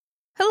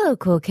Hello,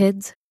 cool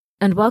kids,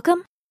 and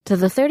welcome to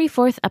the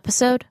 34th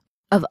episode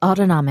of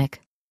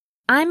Autonomic.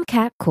 I'm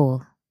Kat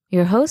Cool,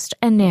 your host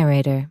and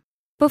narrator.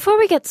 Before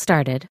we get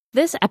started,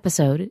 this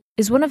episode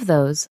is one of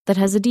those that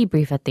has a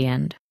debrief at the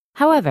end.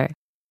 However,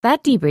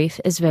 that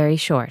debrief is very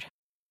short.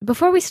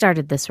 Before we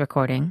started this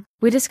recording,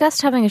 we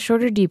discussed having a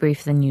shorter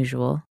debrief than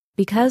usual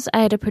because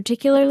I had a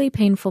particularly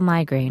painful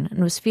migraine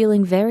and was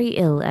feeling very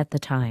ill at the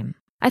time.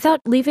 I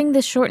thought leaving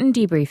this shortened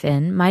debrief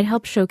in might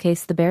help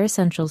showcase the bare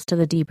essentials to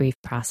the debrief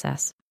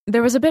process.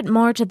 There was a bit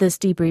more to this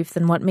debrief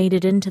than what made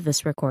it into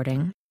this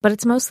recording, but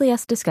it's mostly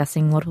us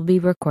discussing what we'll be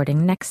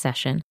recording next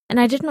session,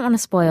 and I didn't want to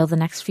spoil the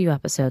next few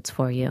episodes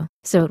for you,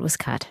 so it was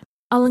cut.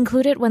 I'll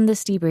include it when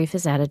this debrief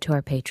is added to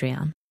our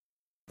Patreon.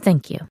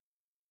 Thank you.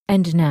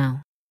 And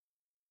now,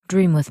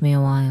 dream with me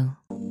a while.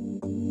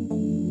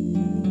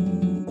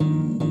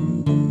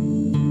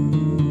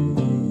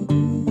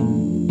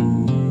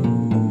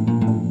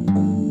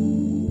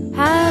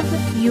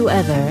 Have you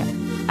ever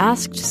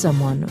asked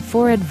someone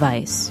for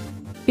advice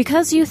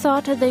because you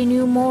thought they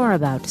knew more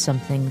about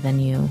something than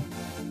you,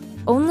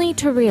 only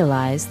to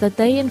realize that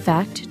they in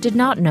fact did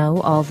not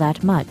know all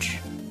that much?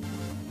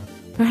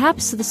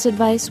 Perhaps this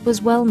advice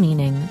was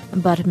well-meaning,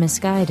 but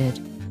misguided.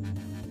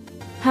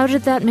 How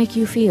did that make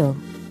you feel?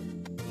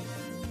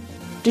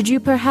 Did you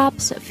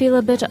perhaps feel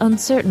a bit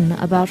uncertain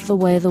about the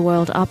way the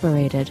world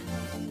operated?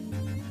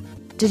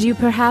 Did you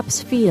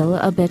perhaps feel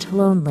a bit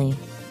lonely?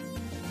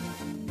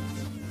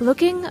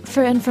 Looking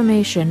for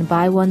information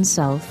by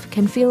oneself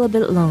can feel a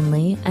bit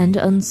lonely and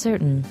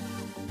uncertain.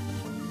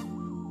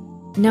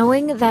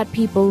 Knowing that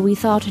people we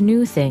thought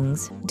knew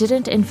things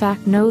didn't in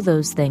fact know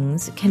those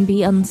things can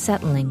be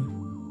unsettling.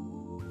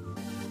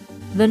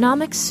 The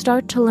Nomics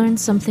start to learn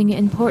something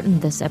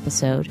important this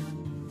episode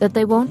that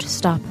they won't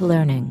stop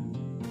learning.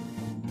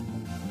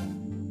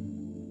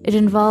 It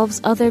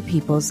involves other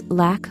people's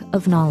lack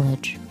of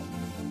knowledge.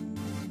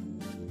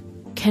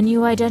 Can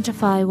you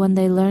identify when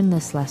they learn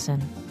this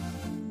lesson?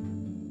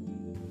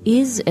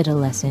 Is it a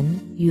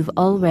lesson you've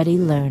already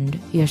learned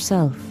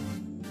yourself?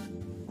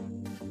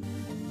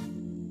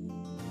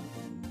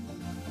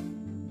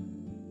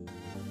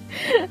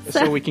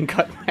 So we can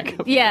cut back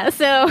up. Yeah,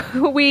 so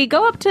we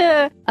go up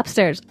to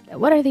upstairs.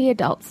 What are the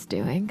adults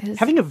doing?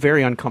 Having a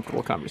very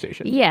uncomfortable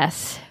conversation.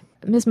 Yes.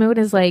 Ms. Moon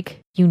is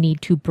like, you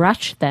need to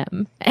brush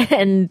them.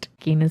 And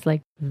Keen is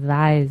like,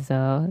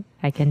 wieso.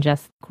 I can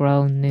just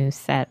grow new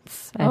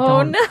sets. I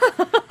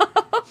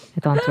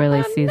don't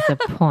really see the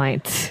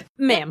point.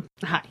 Ma'am.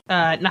 Hi.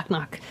 Knock,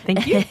 knock.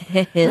 Thank you.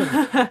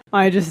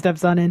 I just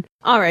steps on in.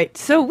 All right.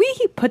 So we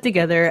put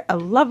together a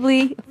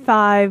lovely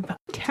 5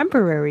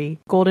 temporary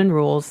golden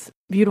rules,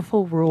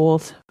 beautiful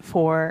rules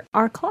for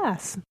our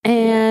class.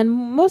 And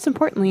most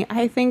importantly,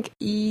 I think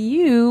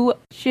you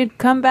should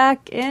come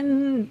back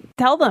and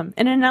tell them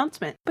an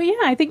announcement. But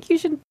yeah, I think you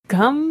should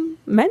come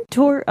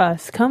mentor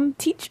us, come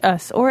teach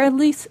us, or at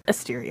least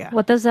Asteria.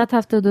 What does that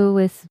have to do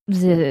with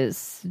the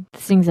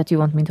things that you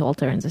want me to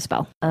alter in the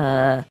spell?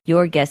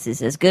 Your guess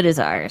is as good as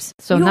ours.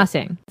 So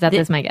nothing. That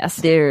is my guess.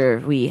 There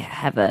we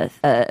have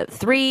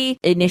 3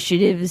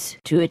 initiatives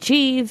to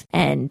achieve,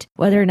 and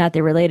whether or not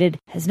they're related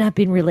has not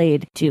been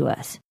relayed to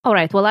us. All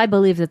right. Well, I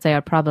believe that they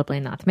are probably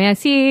not. May I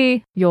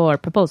see your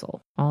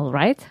proposal? All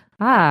right.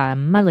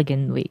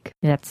 Mulligan week.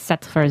 That's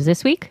set for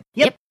this week?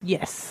 Yep.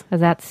 Yes.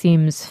 That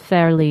seems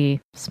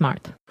fairly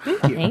smart.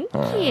 Thank you.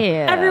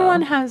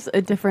 Everyone has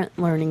a different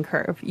learning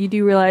curve. You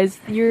do realize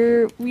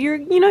you're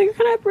kind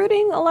of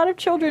uprooting a lot of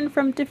children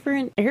from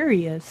different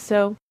areas.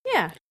 So,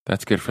 yeah.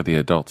 That's good for the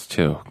adults,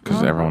 too,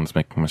 because everyone's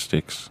making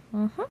mistakes.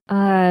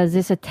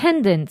 This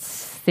attendance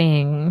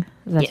thing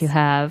that you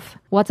have,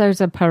 what are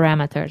the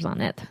parameters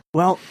on it?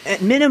 Well,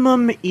 at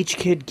minimum, each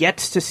kid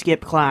gets to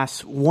skip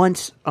class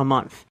once a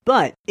month.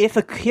 But if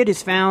a kid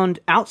is found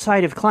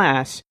outside of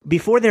class,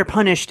 before they're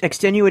punished,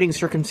 extenuating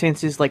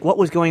circumstances like what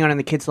was going on in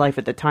the kid's life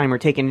at the time are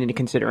taken into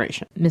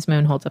consideration. Ms.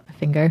 Moon holds up a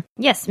finger.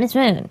 Yes, Miss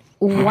Moon.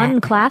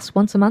 One class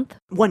once a month?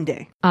 One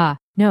day.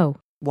 No.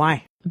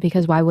 Why?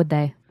 Because why would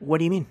they? What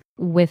do you mean?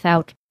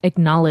 Without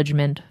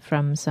acknowledgement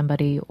from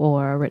somebody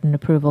or written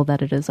approval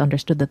that it is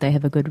understood that they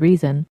have a good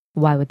reason,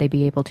 why would they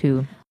be able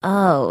to?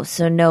 Oh,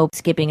 so no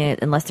skipping it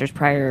unless there's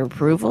prior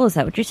approval? Is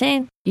that what you're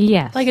saying?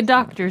 Yes. Like a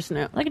doctor's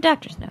note. Like a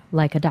doctor's note.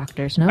 Like a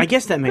doctor's note? I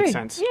guess that makes Great.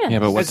 sense. Yeah.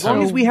 But As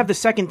long as we have the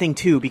second thing,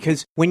 too,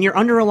 because when you're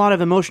under a lot of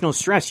emotional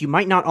stress, you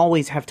might not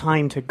always have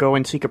time to go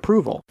and seek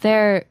approval.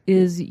 There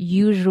is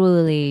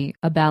usually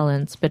a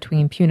balance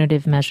between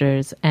punitive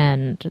measures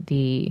and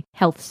the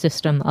health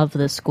system of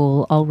the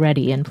school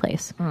already in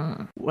place.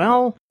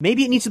 Well,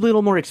 maybe it needs to be a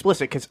little more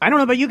explicit, because I don't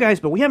know about you guys,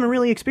 but we haven't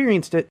really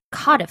experienced it.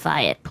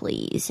 Codify it,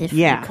 please, if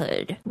you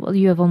could. Well,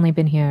 you have only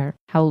been here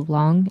how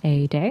long?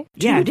 A day?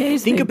 2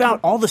 days. Think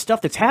about all the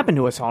stuff that's happened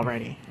to us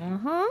already.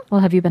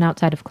 Well, have you been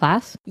outside of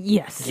class?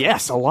 Yes.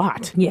 Yes, a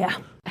lot. Yeah.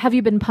 have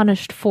you been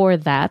punished for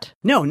that?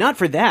 No, not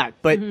for that.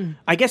 But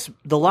I guess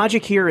the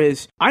logic here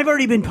is I've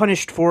already been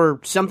punished for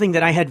something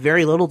that I had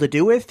very little to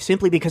do with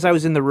simply because I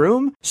was in the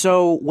room.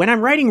 So when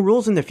I'm writing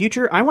rules in the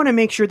future, I want to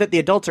make sure that the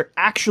adults are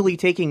actually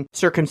taking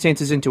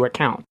circumstances into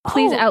account.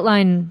 Please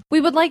outline.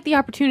 We would like the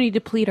opportunity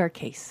to plead our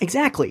case.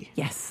 Exactly.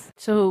 Yes.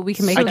 So we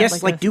can make I that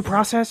guess like a- due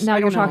process. Now I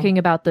you're don't know. talking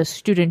about the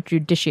Student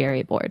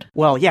Judiciary Board.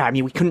 Well, yeah, I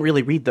mean, we couldn't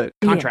really read the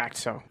contract,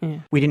 so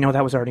we didn't know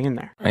that was already in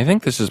there. I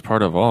think this is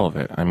part of all of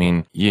it. I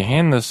mean, you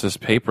hand us this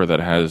paper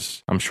that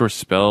has, I'm sure,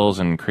 spells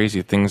and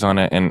crazy things on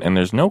it, and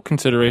there's no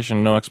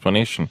consideration, no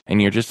explanation.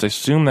 And you just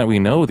assume that we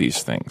know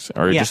these things,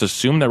 or Yeah. just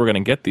assume that we're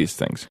going to get these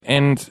things.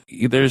 And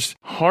there's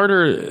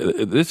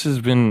harder, this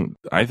has been,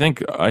 I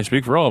think, I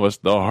speak for all of us,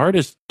 the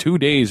hardest 2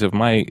 days of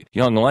my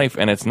young life,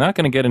 and it's not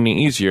going to get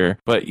any easier.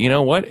 But you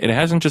know what? It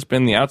hasn't just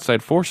been the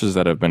outside forces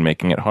that have been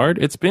making it hard.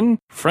 It's been,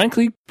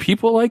 frankly,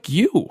 people like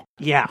you.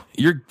 Yeah.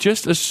 You're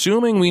just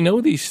assuming we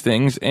know these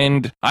things,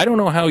 and I don't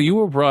know how you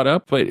were brought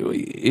up, but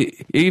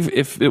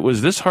if it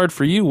was this hard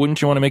for you,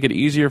 wouldn't you want to make it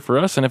easier for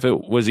us? And if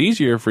it was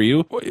easier for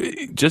you,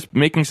 just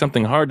making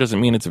something hard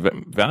doesn't mean it's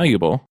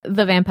valuable.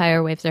 The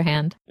vampire waves her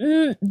hand.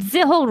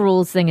 The whole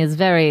rules thing is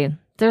very...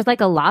 There's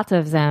like a lot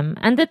of them,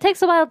 and it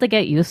takes a while to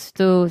get used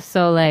to.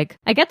 So like,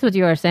 I get what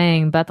you are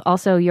saying, but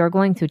also you're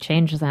going to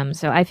change them.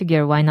 So I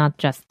figure why not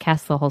just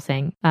cast the whole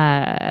thing?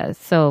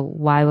 So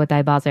why would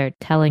I bother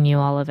telling you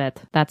all of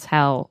it? That's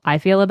how I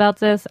feel about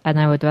this, and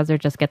I would rather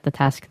just get the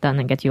task done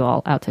and get you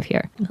all out of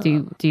here.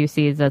 Do you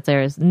see that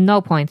there is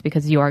no point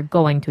because you are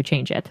going to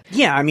change it?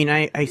 Yeah, I mean,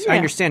 I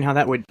understand how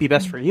that would be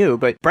best for you,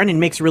 but Brennan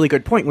makes a really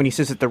good point when he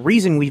says that the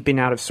reason we've been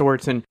out of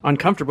sorts and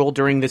uncomfortable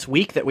during this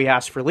week that we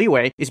asked for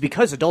leeway is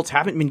because adults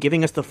haven't been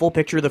giving us the full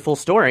picture, the full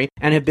story,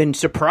 and have been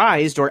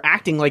surprised or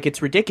acting like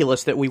it's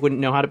ridiculous that we wouldn't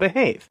know how to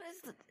behave.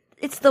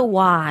 It's the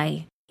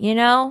why, you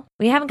know?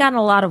 We haven't gotten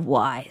a lot of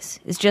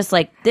whys. It's just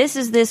like, this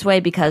is this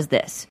way because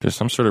this. There's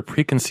some sort of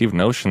preconceived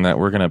notion that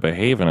we're going to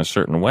behave in a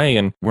certain way,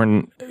 and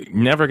we're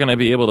never going to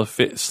be able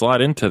to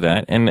slot into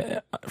that.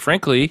 And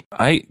frankly,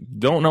 I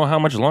don't know how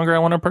much longer I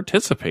want to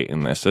participate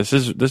in this. This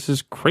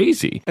is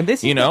crazy. And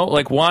this is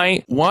like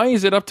why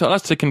is it up to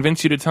us to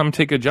convince you to come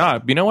take a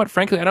job? You know what?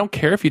 Frankly, I don't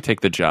care if you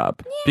take the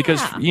job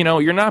because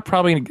you're not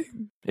probably.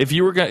 If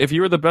you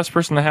were the best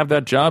person to have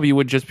that job, you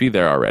would just be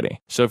there already.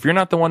 So if you're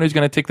not the one who's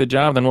going to take the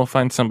job, then we'll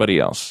find somebody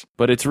else.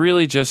 But it's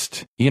really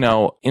just,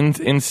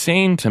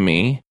 insane to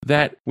me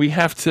that we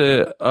have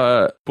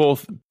to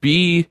both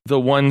be the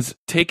ones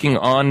taking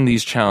on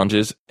these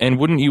challenges, and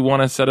wouldn't you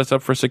want to set us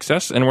up for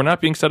success? And we're not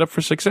being set up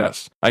for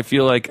success. I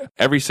feel like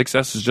every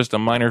success is just a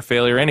minor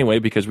failure anyway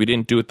because we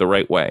didn't do it the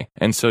right way.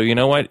 And so, you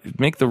know what?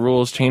 Make the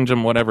rules, change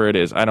them, whatever it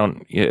is.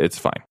 It's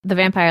fine. The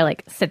vampire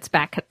like sits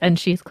back and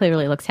she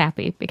clearly looks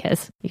happy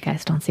because you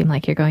guys don't seem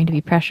like you're going to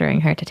be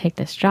pressuring her to take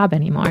this job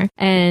anymore.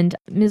 And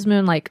Ms.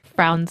 Moon like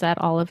frowns at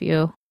all of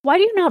you. Why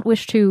do you not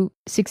wish to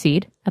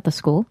succeed at the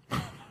school?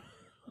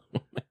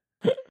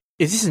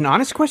 Is this an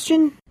honest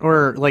question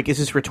or like is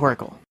this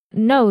rhetorical?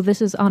 No,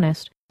 this is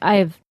honest. I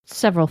have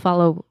several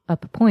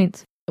follow-up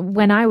points.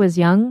 When I was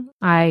young,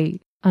 I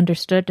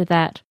understood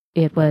that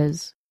it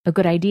was a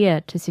good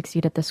idea to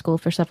succeed at the school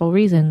for several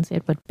reasons.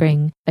 It would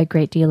bring a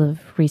great deal of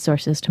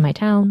resources to my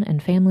town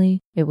and family.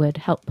 It would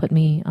help put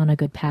me on a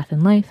good path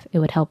in life. It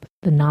would help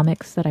the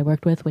nomics that I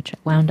worked with, which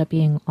wound up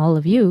being all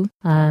of you.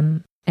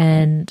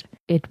 And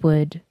it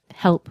would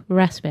help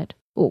Respite.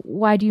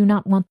 Why do you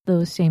not want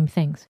those same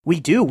things? We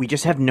do. We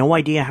just have no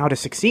idea how to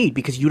succeed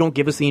because you don't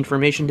give us the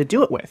information to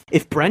do it with.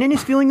 If Brennan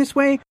is feeling this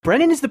way,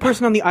 Brennan is the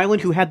person on the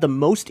island who had the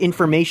most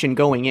information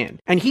going in.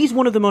 And he's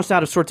one of the most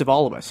out of sorts of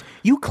all of us.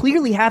 You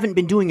clearly haven't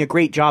been doing a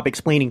great job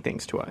explaining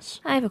things to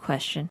us. I have a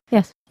question.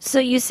 Yes. So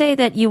you say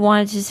that you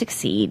wanted to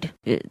succeed,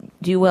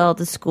 do well at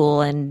the school,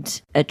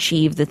 and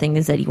achieve the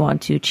things that you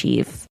want to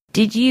achieve.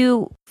 Did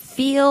you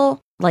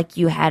feel like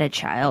you had a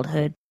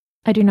childhood?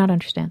 I do not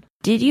understand.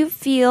 Did you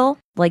feel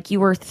like you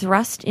were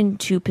thrust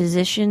into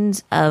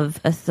positions of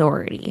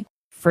authority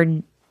for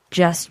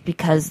just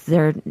because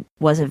there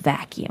was a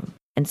vacuum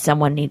and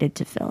someone needed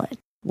to fill it,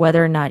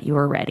 whether or not you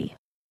were ready?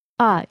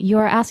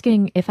 You're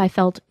asking if I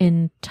felt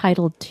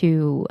entitled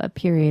to a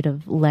period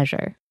of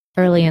leisure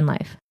early in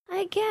life.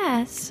 I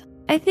guess.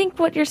 I think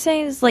what you're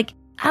saying is like,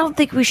 I don't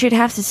think we should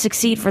have to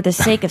succeed for the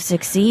sake of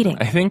succeeding.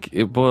 I think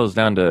it boils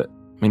down to,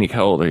 Monique,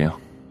 how old are you?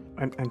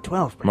 I'm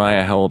 12. Brennan.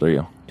 Maya, how old are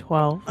you?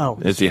 12. Oh.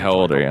 Izzy, how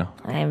old are you?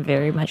 I am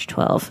very much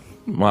 12.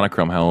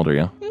 Monochrome, how old are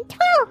you?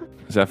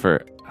 12.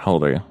 Zephyr, how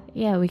old are you?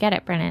 Yeah, we get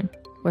it, Brennan.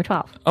 We're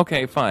 12.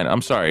 Okay, fine.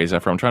 I'm sorry,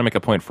 Zephyr. I'm trying to make a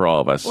point for all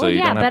of us, so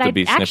you don't have to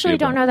be I actually snippy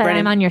don't know about that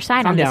Brennan, I'm on your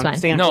side calm on this down. one.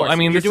 Stay on No, course. I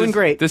mean, you're doing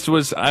great. This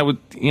was,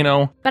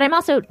 But I'm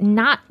also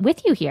not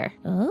with you here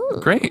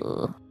great.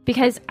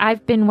 because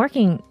I've been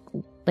working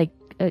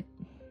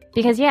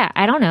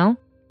I don't know.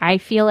 I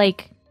feel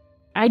like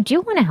I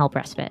do want to help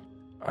Respite.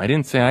 I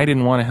didn't say I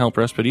didn't want to help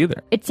Respite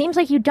either. It seems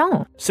like you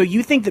don't. So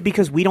you think that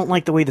because we don't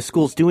like the way the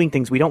school's doing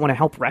things, we don't want to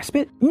help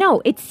Respite?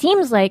 No, it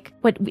seems like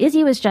what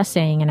Izzy was just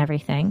saying and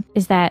everything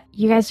is that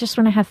you guys just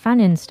want to have fun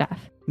and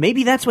stuff.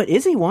 maybe that's what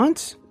Izzy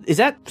wants. Is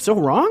that so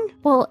wrong?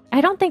 Well,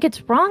 I don't think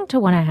it's wrong to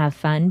want to have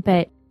fun,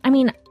 but I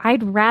mean,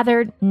 I'd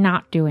rather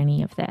not do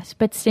any of this.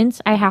 But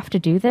since I have to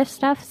do this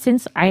stuff,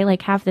 since I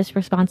like have this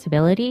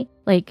responsibility,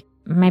 like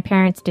my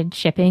parents did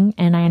shipping,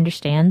 and I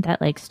understand that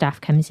like stuff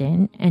comes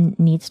in and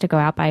needs to go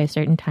out by a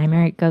certain time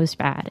or it goes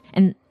bad,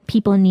 and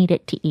people need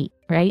it to eat,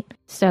 right?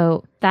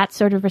 So that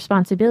sort of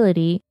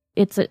responsibility,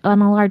 it's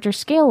on a larger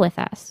scale with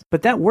us.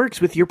 But that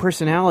works with your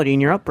personality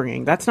and your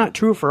upbringing. That's not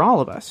true for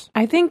all of us.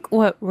 I think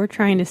what we're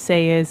trying to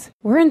say is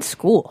we're in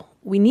school.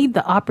 We need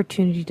the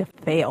opportunity to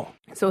fail.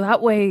 So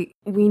that way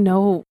we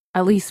know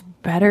at least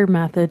better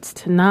methods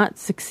to not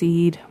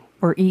succeed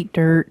or eat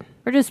dirt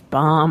or just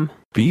bomb.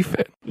 Beef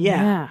it.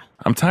 Yeah.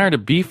 I'm tired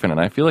of beefing, and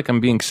I feel like I'm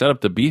being set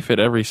up to beef it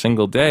every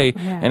single day.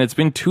 Yeah. And it's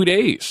been 2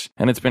 days,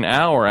 and it's been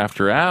hour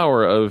after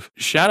hour of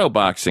shadow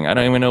boxing. I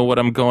don't even know what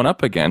I'm going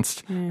up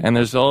against. And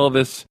there's all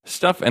this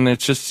stuff, and it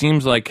just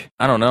seems like,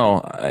 I don't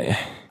know.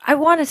 I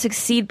want to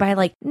succeed by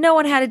like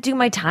knowing how to do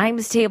my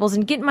times tables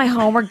and getting my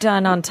homework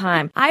done on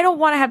time. I don't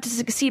want to have to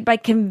succeed by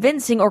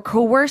convincing or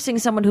coercing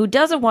someone who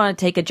doesn't want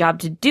to take a job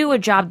to do a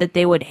job that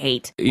they would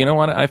hate. You know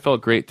what? I felt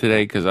great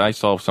today because I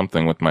solved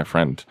something with my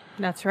friend.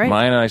 That's right.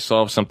 Mine and I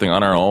solved something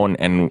on our own,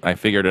 and I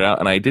figured it out,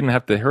 and I didn't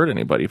have to hurt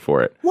anybody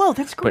for it. Whoa,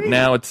 that's great. But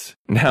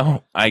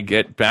now I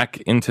get back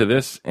into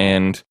this,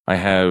 and I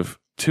have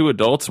 2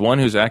 adults, one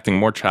who's acting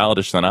more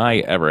childish than I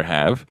ever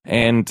have.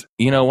 And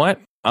you know what?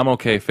 I'm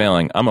okay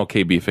failing. I'm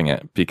okay beefing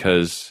it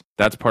because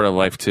that's part of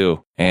life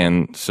too.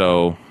 And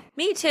so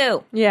Me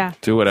too. Yeah.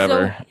 do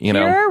whatever, So you know.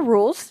 here are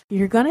rules.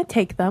 You're going to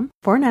take them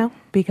for now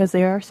because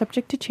they are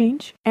subject to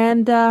change.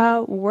 And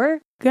we're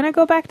going to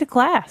go back to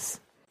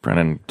class.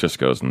 Brennan just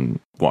goes and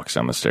walks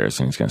down the stairs,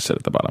 and he's going to sit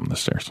at the bottom of the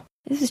stairs.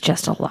 This is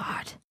just a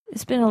lot.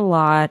 It's been a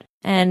lot.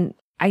 And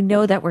I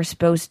know that we're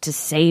supposed to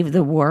save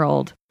the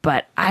world,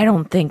 but I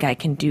don't think I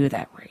can do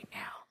that right now.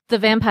 The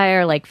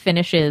vampire like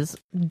finishes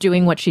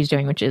doing what she's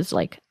doing, which is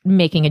like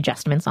making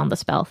adjustments on the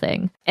spell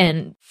thing,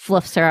 and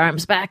fluffs her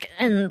arms back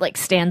and like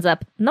stands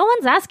up. No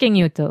one's asking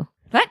you to.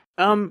 What?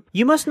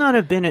 You must not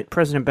have been at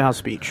President Bao's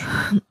speech.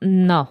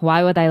 No,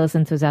 why would I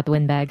listen to that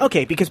windbag?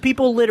 Okay, because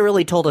people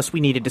literally told us we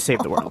needed to save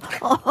the world.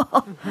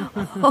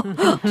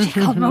 She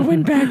called my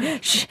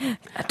windbag.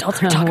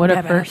 Adults are talking What a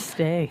about it. first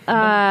day.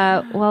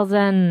 Well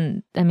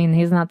then, I mean,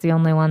 he's not the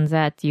only one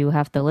that you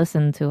have to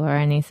listen to or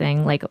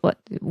anything. Like,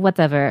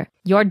 whatever.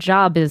 Your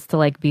job is to,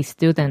 like, be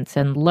students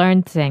and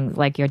learn things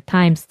like your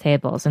times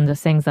tables and the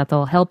things that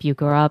will help you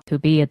grow up to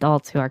be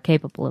adults who are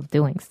capable of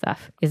doing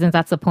stuff. Isn't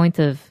that the point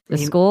of the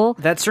school?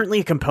 That's certainly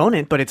a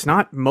component, but it's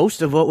not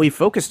most of what we've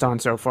focused on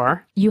so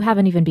far. You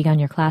haven't even begun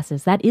your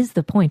classes. That is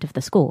the point of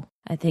the school.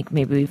 I think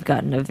maybe we've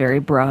gotten a very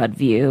broad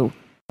view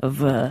of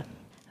the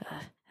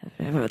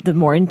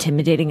more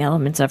intimidating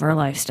elements of our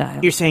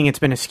lifestyle. You're saying it's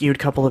been a skewed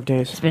couple of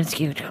days. It's been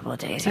skewed a couple of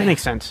days. That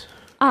makes sense.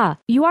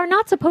 You are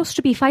not supposed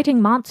to be fighting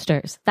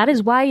monsters. That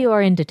is why you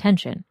are in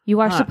detention.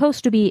 You are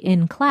supposed to be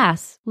in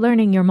class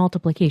learning your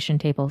multiplication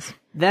tables.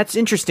 That's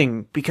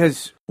interesting,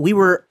 because we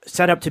were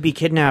set up to be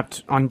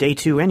kidnapped on day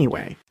 2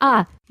 anyway.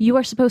 You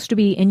are supposed to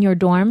be in your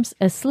dorms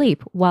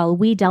asleep while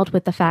we dealt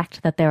with the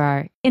fact that there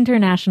are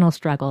international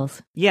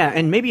struggles. Yeah,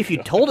 and maybe if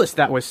you told us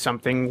that was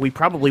something, we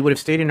probably would have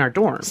stayed in our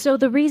dorms. So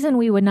the reason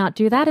we would not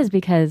do that is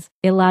because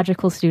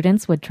illogical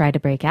students would try to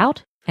break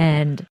out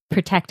and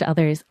protect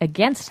others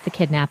against the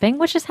kidnapping,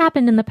 which has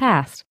happened in the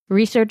past.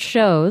 Research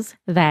shows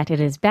that it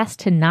is best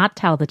to not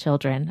tell the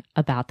children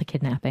about the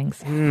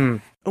kidnappings.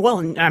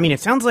 Well, I mean,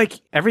 it sounds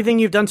like everything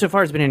you've done so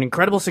far has been an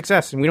incredible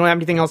success, and we don't have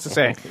anything else to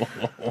say.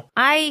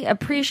 I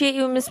appreciate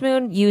you, Miss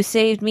Moon. You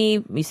saved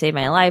me. You saved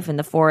my life in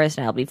the forest,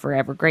 and I'll be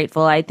forever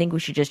grateful. I think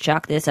we should just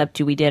chalk this up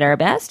to we did our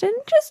best, and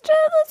just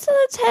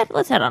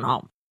let's head on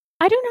home.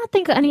 I do not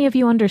think any of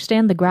you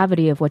understand the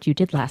gravity of what you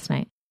did last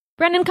night.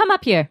 Brennan, come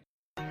up here.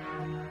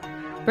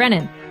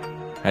 Brennan.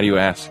 How do you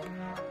ask?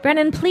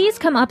 Brennan, please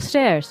come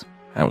upstairs.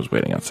 I was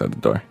waiting outside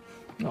the door.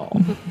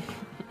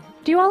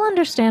 Do you all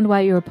understand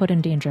why you were put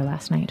in danger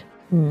last night?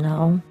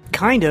 No.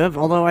 Kind of,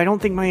 although I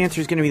don't think my answer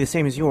is going to be the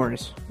same as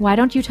yours. Why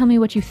don't you tell me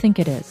what you think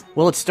it is?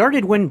 Well, it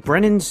started when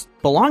Brennan's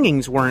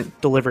belongings weren't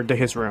delivered to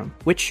his room,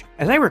 which,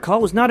 as I recall,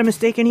 was not a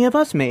mistake any of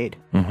us made.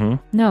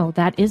 No,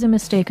 that is a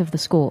mistake of the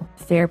school.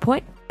 Fair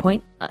point.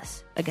 Point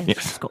us against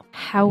Yes. the school.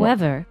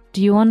 However,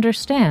 do you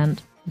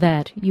understand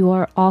that you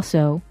are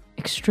also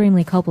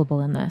extremely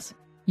culpable in this?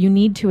 You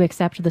need to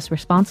accept this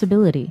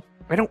responsibility.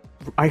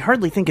 I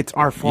hardly think it's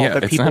our fault Yeah,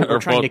 that it's people not were our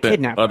trying to fault that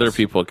kidnap us. other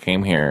people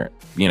came here.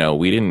 You know,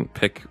 we didn't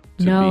pick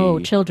to No,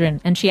 be... children.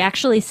 And she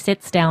actually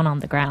sits down on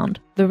the ground.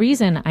 The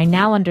reason I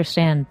now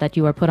understand that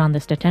you were put on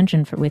this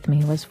detention with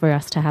me was for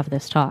us to have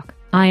this talk.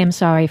 I am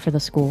sorry for the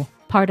school.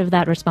 Part of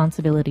that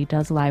responsibility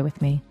does lie with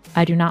me.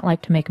 I do not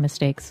like to make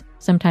mistakes.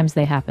 Sometimes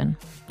they happen.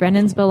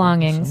 Brennan's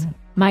belongings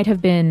might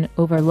have been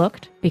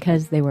overlooked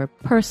because they were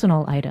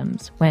personal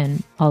items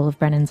when all of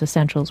Brennan's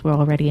essentials were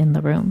already in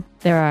the room.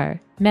 There are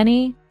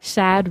many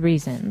sad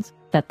reasons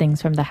that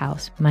things from the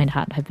house might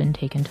not have been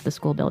taken to the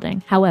school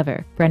building.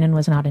 However, Brennan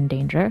was not in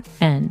danger,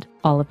 and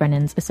all of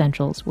Brennan's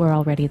essentials were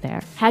already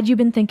there. Had you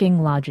been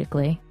thinking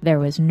logically, there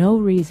was no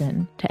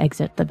reason to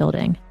exit the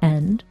building,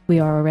 and we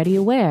are already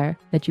aware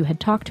that you had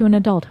talked to an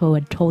adult who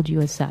had told you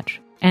as such,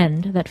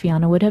 and that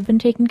Fiona would have been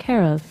taken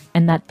care of,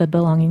 and that the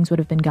belongings would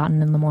have been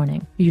gotten in the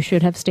morning. You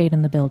should have stayed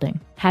in the building.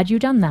 Had you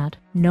done that,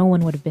 no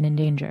one would have been in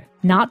danger.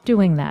 Not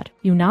doing that,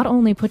 you not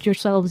only put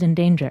yourselves in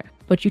danger,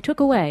 but you took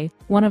away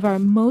one of our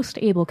most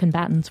able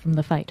combatants from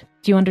the fight.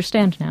 Do you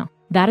understand now?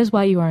 That is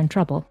why you are in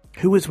trouble.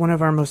 Who is one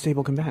of our most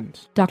able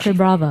combatants? Dr.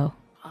 Bravo.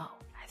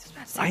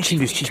 I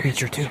think this Chief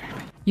Major too.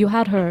 You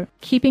had her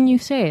keeping you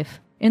safe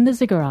in the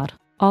ziggurat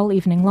all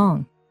evening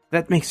long.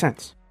 That makes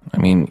sense. I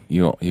mean,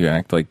 you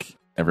act like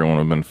everyone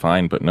would have been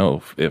fine, but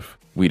no, if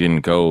we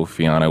didn't go,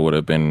 Fiona would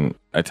have been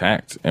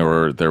attacked,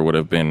 or there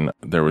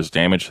was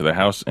damage to the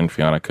house, and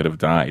Fiona could have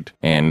died.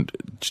 And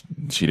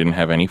she didn't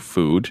have any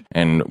food.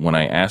 And when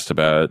I asked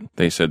about it,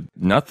 they said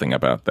nothing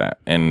about that.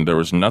 And there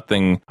was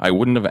nothing. I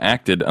wouldn't have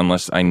acted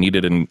unless I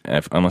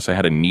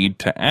had a need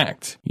to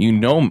act. You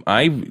know,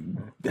 I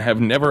have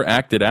never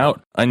acted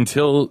out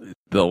until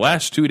the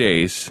last 2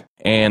 days,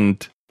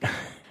 and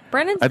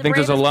Brennan's I think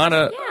there's a lot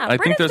of. Yeah, I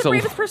think there's the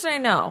bravest person I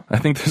know. I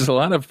think there's a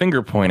lot of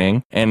finger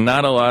pointing and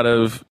not a lot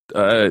of,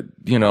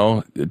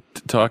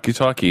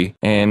 talky.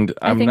 And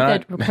I think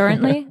that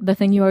currently the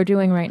thing you are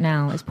doing right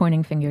now is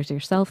pointing fingers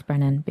yourself,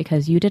 Brennan,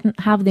 because you didn't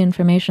have the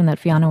information that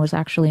Fiona was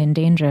actually in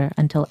danger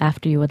until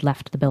after you had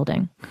left the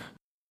building.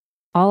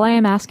 All I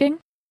am asking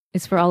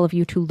is for all of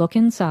you to look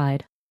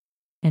inside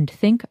and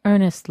think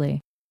earnestly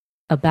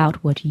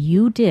about what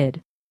you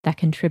did that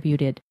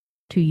contributed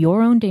to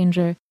your own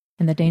danger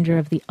and the danger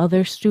of the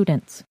other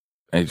students.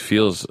 I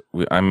feel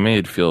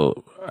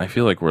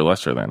like we're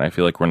lesser than. I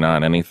feel like we're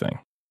not anything.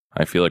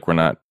 I feel like we're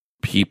not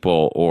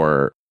people,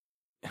 or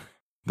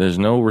there's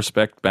no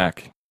respect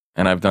back.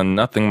 And I've done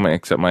nothing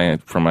except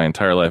for my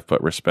entire life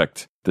but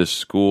respect this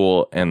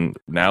school, and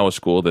now a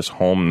school, this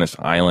home, this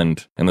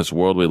island, and this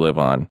world we live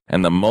on.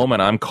 And the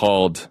moment I'm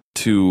called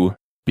to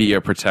be a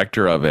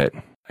protector of it,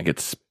 I get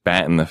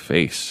spat in the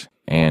face.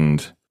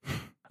 And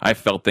I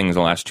felt things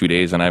the last 2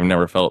 days and I've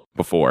never felt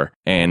before.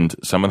 And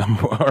some of them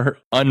are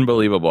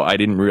unbelievable. I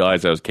didn't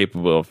realize I was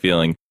capable of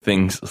feeling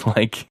things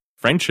like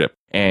friendship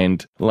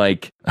and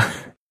like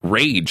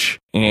rage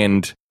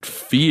and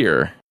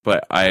fear.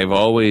 But I've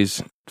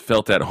always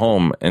felt at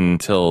home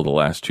until the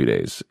last 2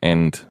 days.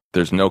 And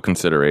there's no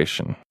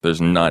consideration.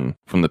 There's none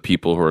from the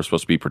people who are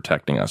supposed to be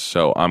protecting us.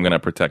 So I'm going to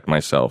protect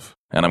myself,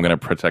 and I'm going to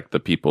protect the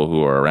people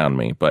who are around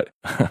me. But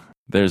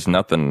there's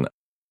nothing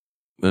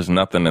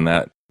in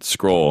that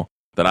scroll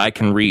that I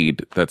can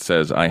read that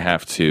says I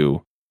have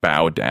to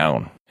bow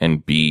down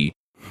and be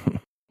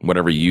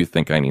whatever you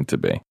think I need to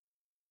be.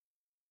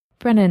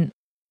 Brennan,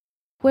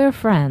 we're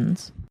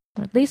friends,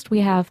 or at least we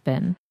have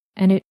been,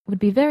 and it would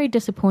be very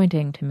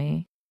disappointing to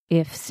me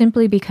if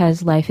simply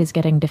because life is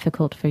getting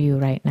difficult for you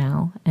right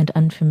now and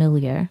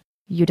unfamiliar,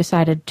 you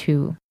decided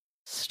to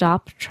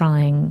stop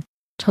trying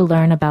to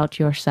learn about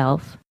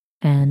yourself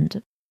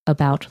and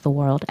about the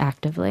world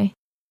actively.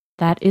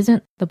 That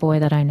isn't the boy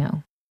that I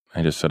know.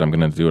 I just said I'm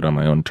going to do it on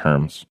my own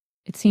terms.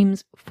 It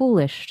seems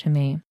foolish to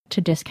me to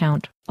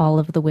discount all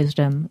of the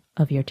wisdom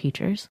of your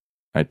teachers.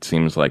 It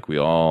seems like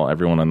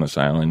everyone on this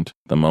island,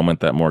 the moment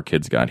that more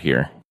kids got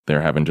here,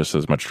 they're having just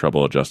as much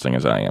trouble adjusting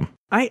as I am.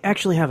 I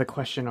actually have a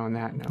question on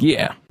that now.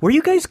 Yeah. Were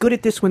you guys good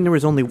at this when there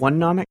was only one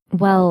Namek?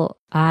 Well,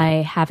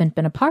 I haven't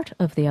been a part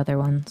of the other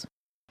ones.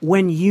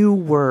 When you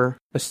were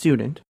a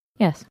student,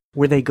 Yes.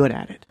 were they good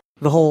at it?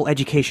 The whole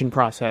education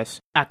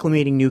process,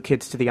 acclimating new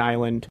kids to the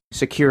island,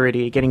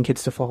 security, getting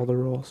kids to follow the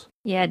rules.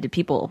 Yeah, did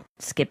people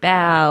skip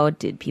out?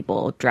 Did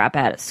people drop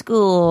out of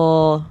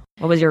school?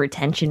 What was your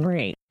retention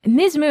rate?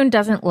 Ms. Moon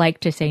doesn't like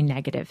to say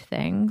negative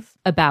things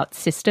about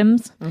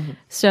systems. Mm-hmm.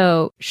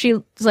 So she's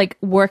like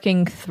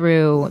working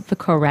through the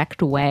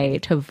correct way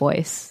to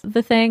voice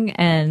the thing,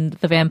 and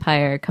the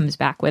vampire comes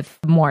back with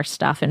more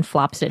stuff and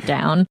flops it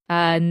down.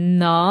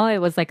 No, it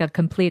was like a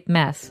complete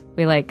mess.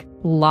 We like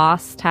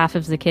lost half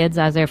of the kids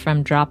either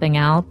from dropping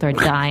out or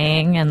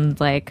dying, and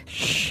like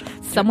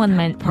someone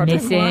went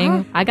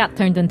missing. I got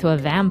turned into a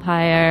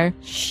vampire.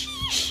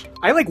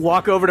 I like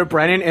walk over to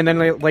Brennan and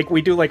then like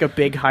we do like a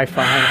big high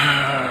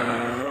five.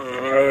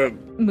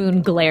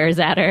 Moon glares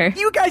at her.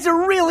 You guys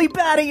are really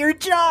bad at your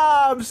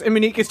jobs! And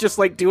Monique is just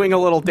like doing a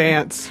little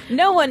dance.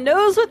 No one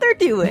knows what they're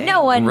doing.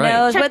 No one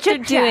knows what they're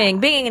Cha-cha-cha. doing.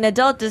 Being an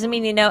adult doesn't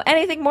mean you know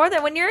anything more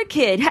than when you're a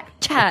kid.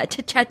 Cha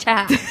cha cha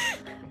cha. Yeah.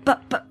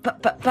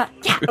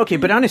 Okay,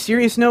 but on a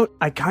serious note,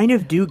 I kind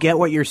of do get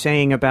what you're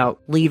saying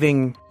about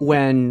leaving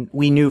when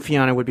we knew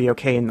Fiona would be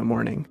okay in the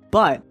morning.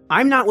 But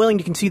I'm not willing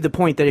to concede the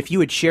point that if you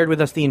had shared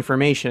with us the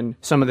information,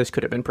 some of this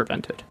could have been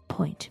prevented.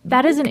 Point.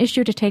 That is an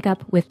issue to take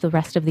up with the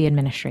rest of the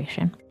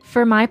administration.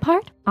 For my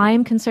part, I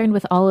am concerned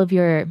with all of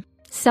your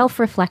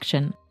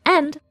self-reflection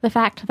and the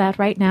fact that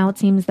right now it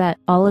seems that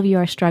all of you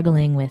are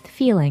struggling with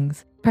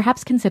feelings.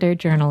 Perhaps consider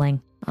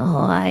journaling. Oh,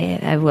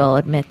 I will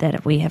admit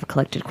that we have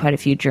collected quite a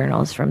few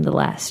journals from the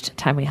last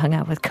time we hung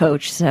out with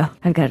Coach, so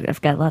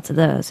I've got lots of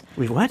those.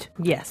 Wait, what?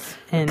 Yes.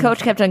 And Coach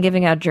kept on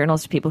giving out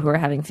journals to people who were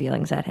having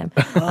feelings at him.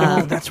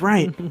 Oh, that's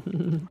right.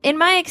 In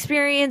my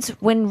experience,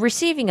 when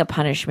receiving a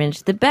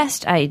punishment, the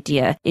best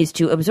idea is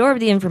to absorb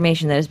the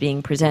information that is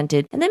being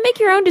presented and then make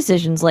your own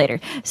decisions later.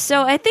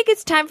 So I think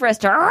it's time for us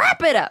to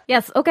wrap it up.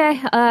 Yes, okay.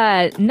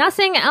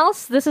 Nothing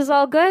else? This is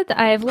all good?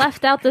 I've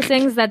left out the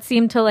things that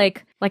seem to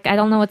like I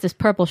don't know what this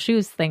purple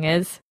shoes thing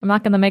is. I'm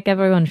not going to make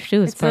everyone's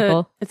shoes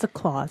purple. It's a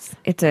clause.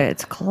 It's a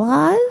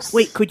clause?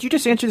 Wait, could you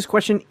just answer this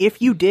question?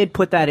 If you did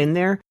put that in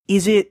there,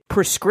 is it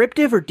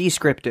prescriptive or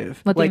descriptive?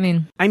 What do you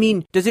mean? I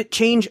mean, does it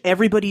change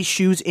everybody's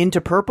shoes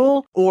into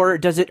purple, or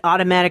does it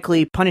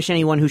automatically punish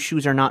anyone whose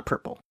shoes are not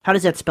purple? How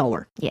does that spell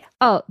work? Yeah.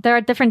 Oh, there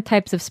are different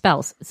types of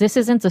spells. This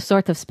isn't the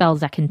sort of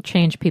spells that can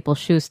change people's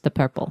shoes to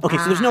purple. Okay,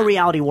 so there's no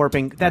reality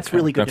warping. That's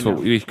really good That's to know.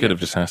 what we could have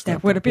just asked.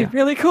 That would have been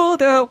really cool,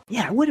 though.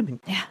 Yeah, it would have been.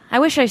 Yeah. I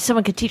wish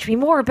someone could teach me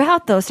more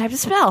about those types of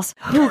spells.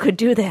 Who could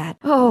do that?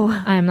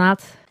 Oh, I'm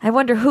not. I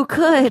wonder who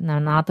could.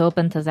 I'm not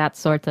open to that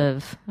sort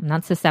of. I'm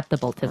not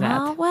susceptible to that.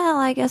 Oh, well,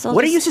 I guess I'll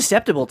What are just... you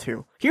susceptible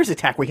to? Here's a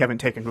tack we haven't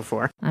taken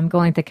before. I'm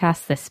going to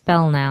cast this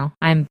spell now.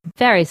 I'm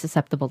very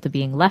susceptible to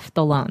being left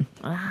alone.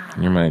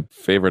 You're my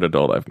favorite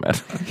adult I've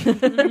met.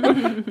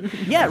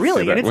 Yeah,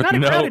 really, and it's not a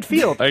crowded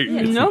field.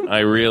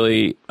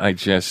 I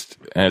just,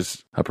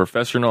 as a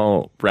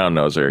professional brown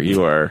noser,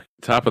 you are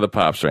top of the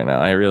pops right now.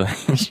 I really,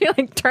 She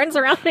turns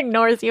around,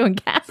 ignores you,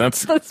 and casts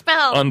That's the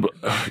spell.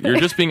 you're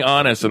just being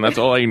honest, and that's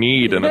all I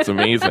need, and that's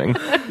amazing.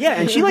 Yeah,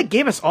 and she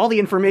gave us all the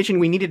information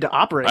we needed to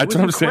operate. It That's was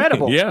what I'm saying.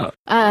 incredible.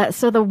 Yeah.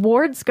 So the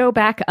wards go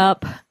back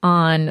up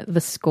on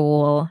the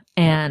school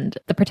and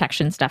the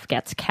protection stuff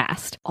gets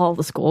cast. All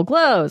the school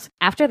glows.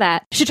 After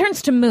that, she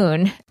turns to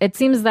Moon. It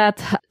seems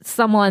that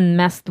someone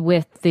messed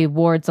with the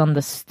wards on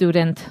the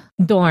student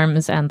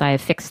dorms and I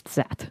fixed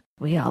that.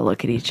 We all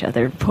look at each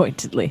other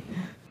pointedly.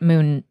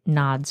 Moon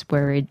nods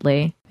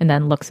worriedly and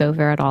then looks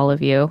over at all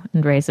of you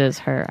and raises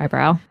her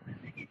eyebrow.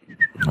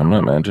 I'm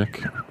not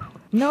magic.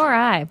 Nor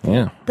I.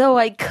 Yeah. Though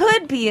I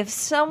could be if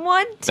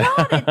someone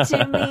taught it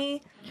to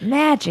me.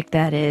 Magic,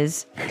 that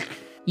is.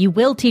 You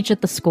will teach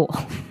at the school.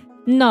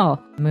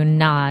 No, Moon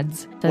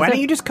nods. Why don't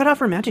you just cut off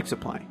her magic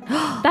supply?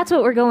 That's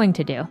what we're going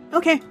to do.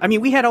 Okay. I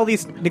mean, we had all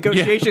these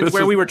negotiations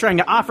where we were trying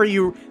to offer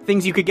you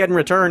things you could get in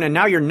return, and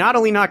now you're not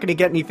only not going to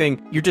get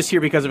anything, you're just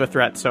here because of a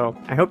threat. So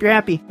I hope you're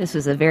happy. This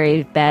was a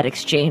very bad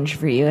exchange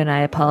for you, and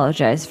I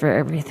apologize for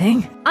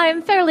everything.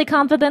 I'm fairly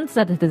confident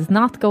that it is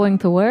not going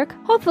to work.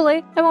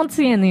 Hopefully, I won't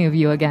see any of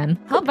you again.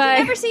 Hope Goodbye.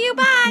 to never see you.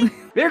 Bye.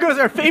 There goes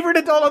our favorite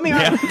adult on the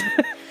island.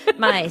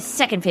 My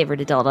second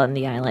favorite adult on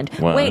the island.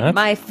 What? Wait,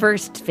 my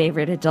first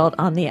favorite adult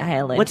on the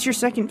island. What's your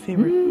second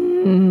favorite?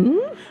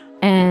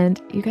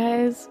 And you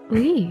guys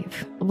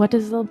leave. What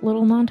does the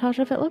little montage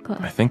of it look I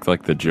like? think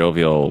the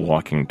jovial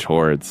walking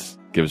towards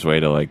gives way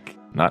to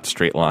not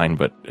straight line,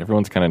 but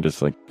everyone's kind of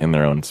just in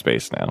their own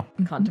space now.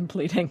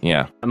 Contemplating.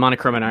 Yeah.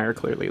 Monochrome and I are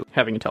clearly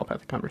having a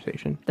telepathic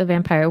conversation. The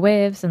vampire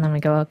waves, and then we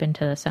go up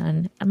into the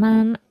sun, and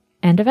then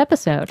end of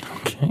episode.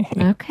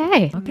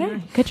 Okay.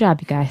 Okay. Good job,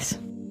 you guys.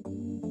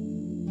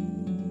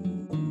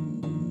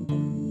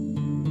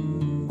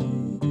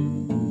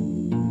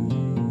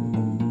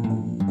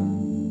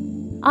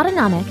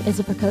 Autonomic is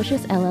a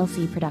Precocious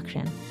LLC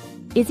production.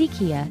 Izzy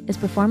Kia is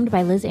performed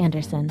by Liz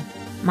Anderson.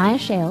 Maya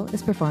Shale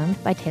is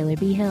performed by Taylor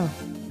B. Hill.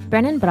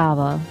 Brennan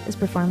Bravo is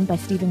performed by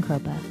Stephen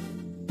Kropa.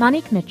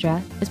 Monique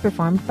Mitra is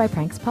performed by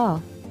Pranks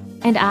Paul.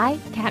 And I,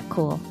 Kat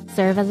Cool,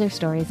 serve as their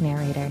story's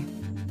narrator.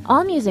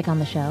 All music on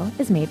the show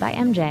is made by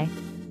MJ.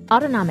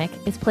 Autonomic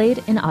is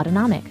played in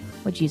Autonomic,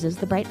 which uses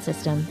the Bright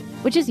system,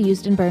 which is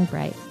used in Burn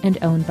Bright and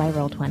owned by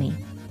Roll20.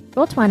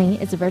 Roll20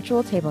 is a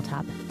virtual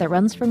tabletop that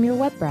runs from your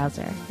web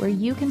browser, where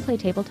you can play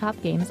tabletop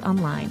games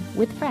online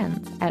with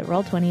friends at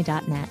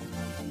roll20.net.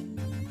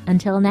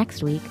 Until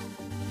next week,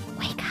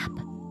 wake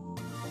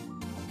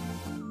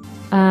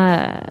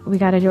up. We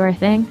gotta do our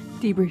thing.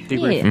 Debrief.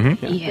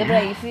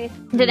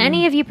 Debrief. Did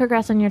any of you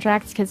progress on your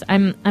tracks? Because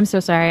I'm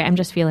so sorry. I'm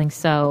just feeling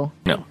so...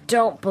 No.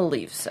 Don't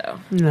believe so.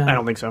 No. I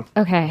don't think so.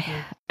 Okay.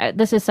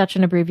 This is such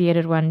an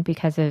abbreviated one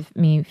because of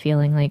me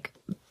feeling like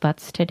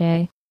butts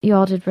today. You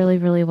all did really,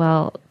 really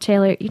well.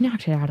 Taylor, you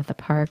knocked it out of the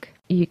park.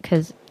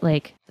 Because,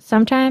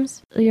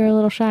 sometimes you're a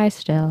little shy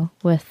still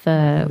with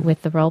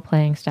the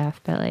role-playing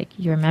stuff, but,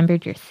 you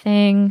remembered your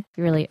thing.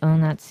 You really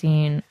own that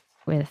scene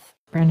with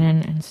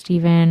Brennan and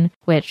Steven,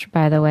 which,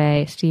 by the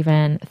way,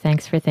 Steven,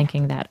 thanks for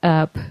thinking that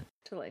up.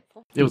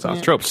 Delightful. It was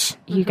awesome. Tropes.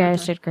 You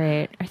guys did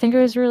great. I think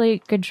it was a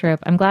really good trope.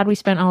 I'm glad we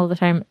spent all of the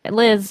time.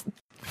 Liz,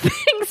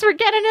 thanks for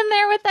getting in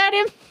there with that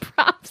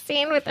improv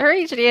scene with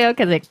Horatio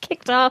because it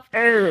kicked off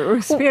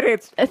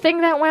Spirits. a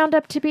thing that wound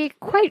up to be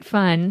quite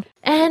fun.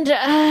 And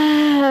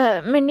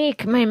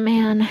Monique, my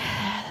man,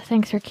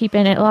 thanks for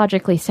keeping it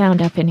logically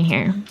sound up in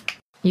here.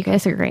 You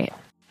guys are great.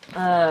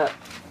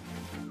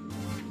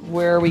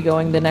 Where are we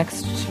going the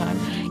next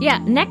time? Yeah,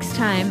 next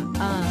time.